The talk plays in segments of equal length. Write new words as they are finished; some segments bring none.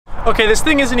Okay, this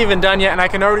thing isn't even done yet, and I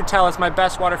can already tell it's my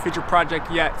best water feature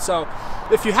project yet. So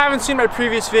if you haven't seen my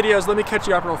previous videos, let me catch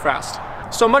you up real fast.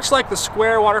 So much like the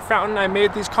square water fountain, I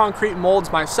made these concrete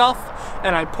molds myself,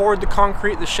 and I poured the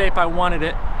concrete the shape I wanted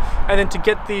it. And then to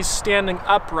get these standing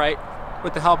upright,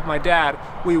 with the help of my dad,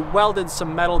 we welded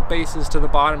some metal bases to the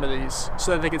bottom of these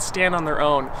so that they could stand on their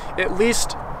own, at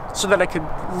least so that I could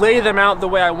lay them out the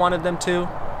way I wanted them to,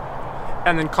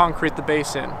 and then concrete the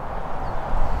base in.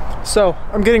 So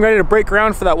I'm getting ready to break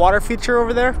ground for that water feature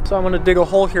over there. So I'm gonna dig a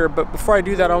hole here, but before I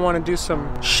do that, I wanna do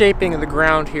some shaping of the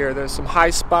ground here. There's some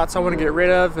high spots I wanna get rid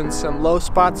of and some low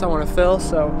spots I wanna fill,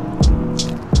 so.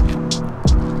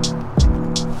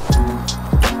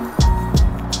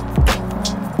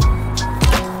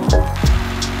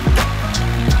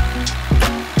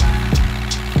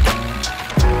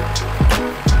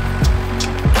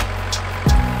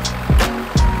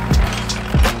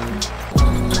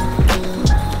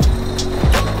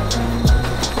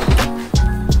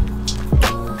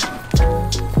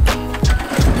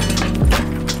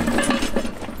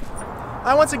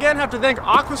 I once again have to thank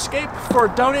Aquascape for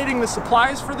donating the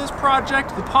supplies for this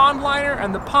project. The pond liner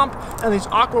and the pump and these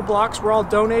aqua blocks were all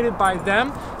donated by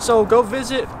them. So go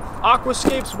visit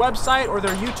Aquascape's website or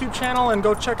their YouTube channel and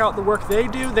go check out the work they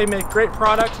do. They make great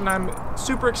products, and I'm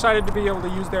super excited to be able to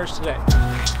use theirs today.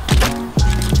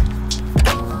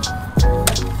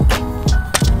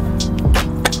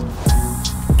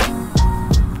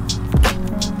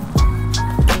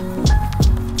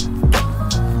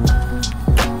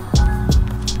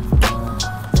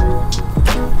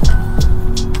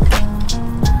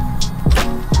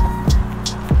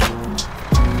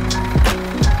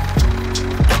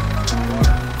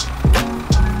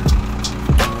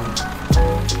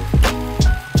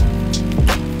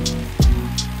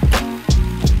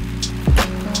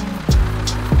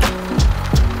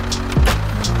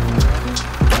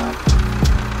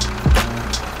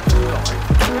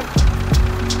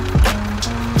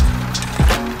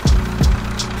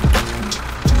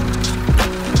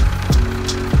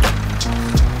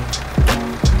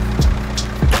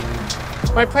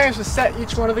 My plan is to set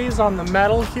each one of these on the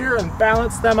metal here and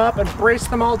balance them up and brace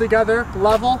them all together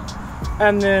level,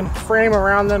 and then frame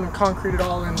around them and concrete it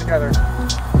all in together.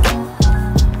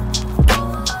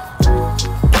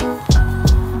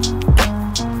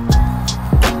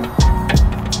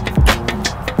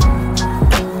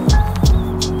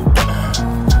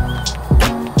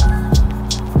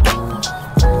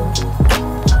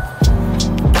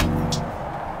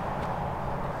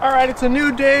 Alright, it's a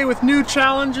new day with new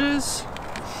challenges.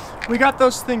 We got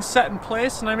those things set in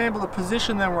place, and I'm able to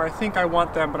position them where I think I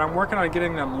want them, but I'm working on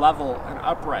getting them level and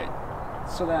upright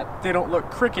so that they don't look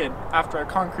crooked after I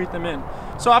concrete them in.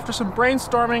 So after some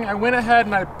brainstorming, I went ahead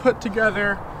and I put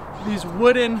together these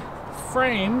wooden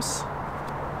frames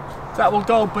that will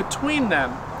go between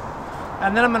them.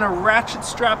 And then I'm going to ratchet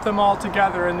strap them all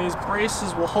together, and these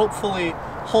braces will hopefully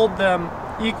hold them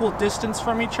equal distance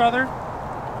from each other.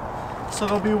 So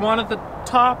there'll be one at the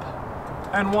top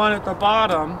and one at the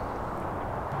bottom,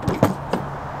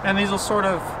 and these will sort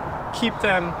of keep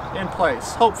them in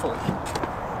place, hopefully.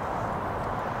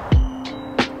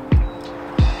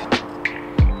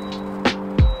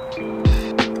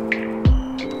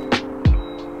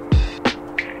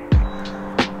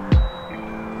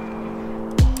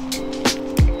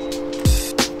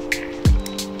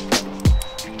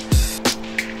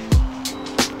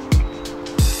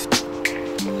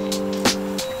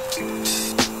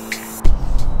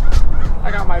 I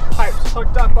got my pipes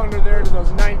hooked up under there to those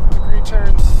 90-degree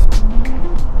turns,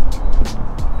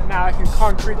 and now I can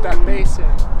concrete that base in.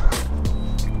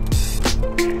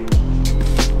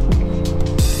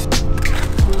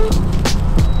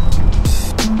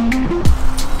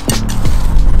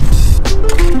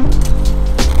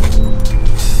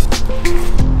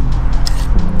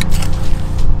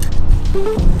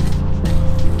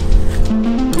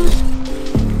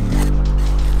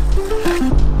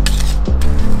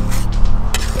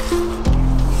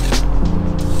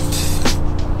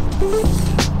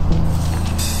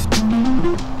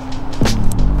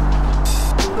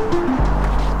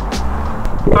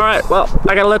 Alright, well,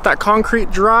 I gotta let that concrete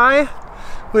dry,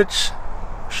 which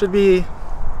should be,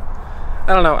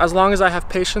 I don't know, as long as I have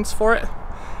patience for it.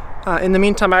 In the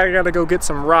meantime, I gotta go get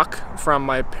some rock from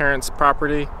my parents'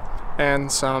 property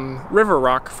and some river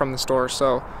rock from the store,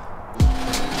 so.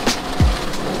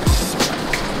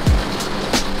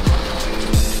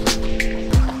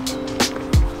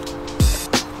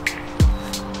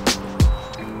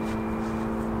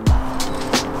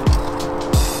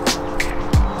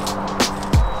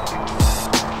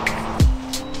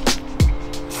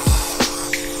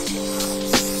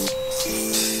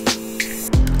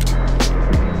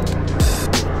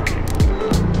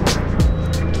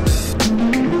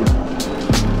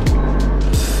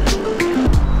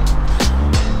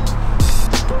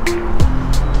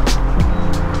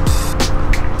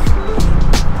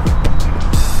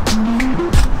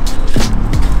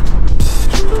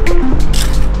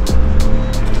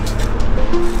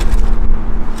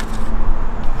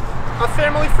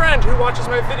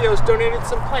 just donated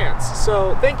some plants.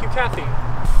 So thank you, Kathy.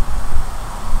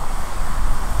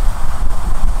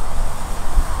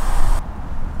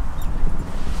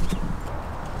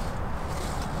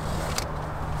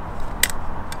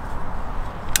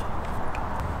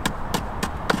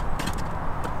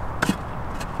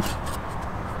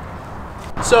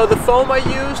 So the foam I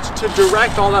used to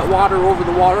direct all that water over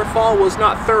the waterfall was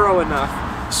not thorough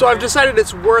enough. So I've decided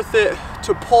it's worth it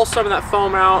to pull some of that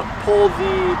foam out, pull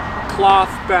the cloth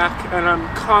back, and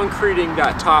I'm concreting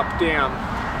that top dam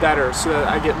better so that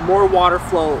I get more water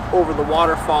flow over the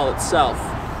waterfall itself.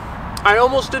 I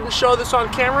almost didn't show this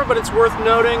on camera, but it's worth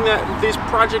noting that these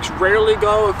projects rarely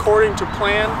go according to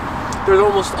plan. There's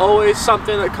almost always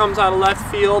something that comes out of left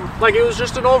field. Like it was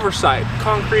just an oversight.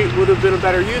 Concrete would have been a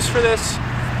better use for this,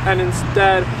 and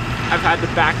instead I've had to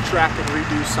backtrack and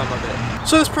redo some of it.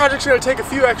 So this project's gonna take a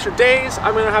few extra days.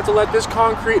 I'm gonna have to let this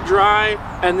concrete dry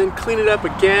and then clean it up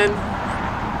again.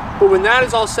 But when that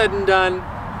is all said and done,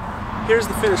 here's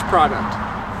the finished product.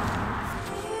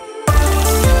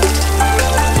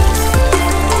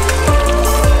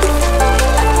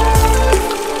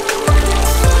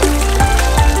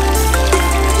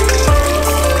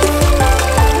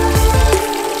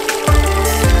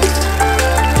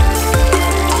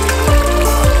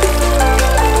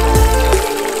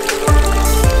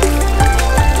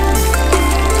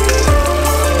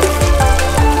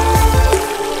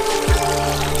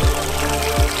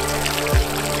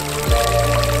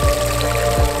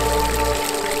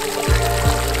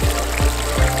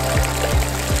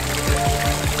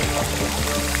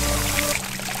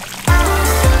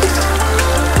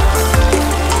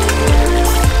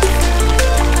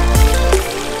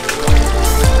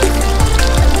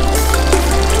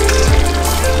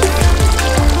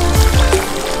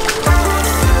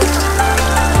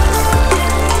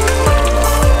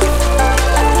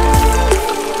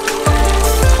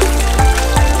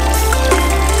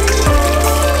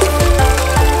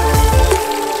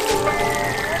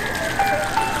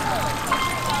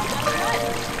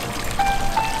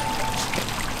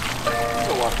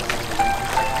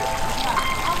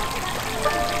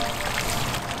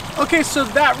 Okay, so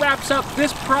that wraps up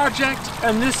this project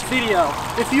and this video.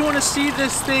 If you want to see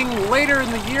this thing later in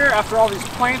the year after all these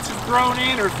plants have grown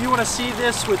in, or if you want to see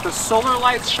this with the solar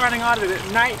lights shining on it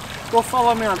at night, go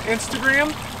follow me on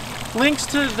Instagram. Links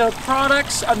to the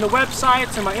products and the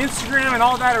websites and my Instagram and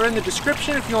all that are in the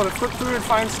description if you want to flip through and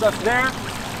find stuff there.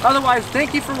 Otherwise,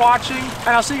 thank you for watching, and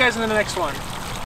I'll see you guys in the next one.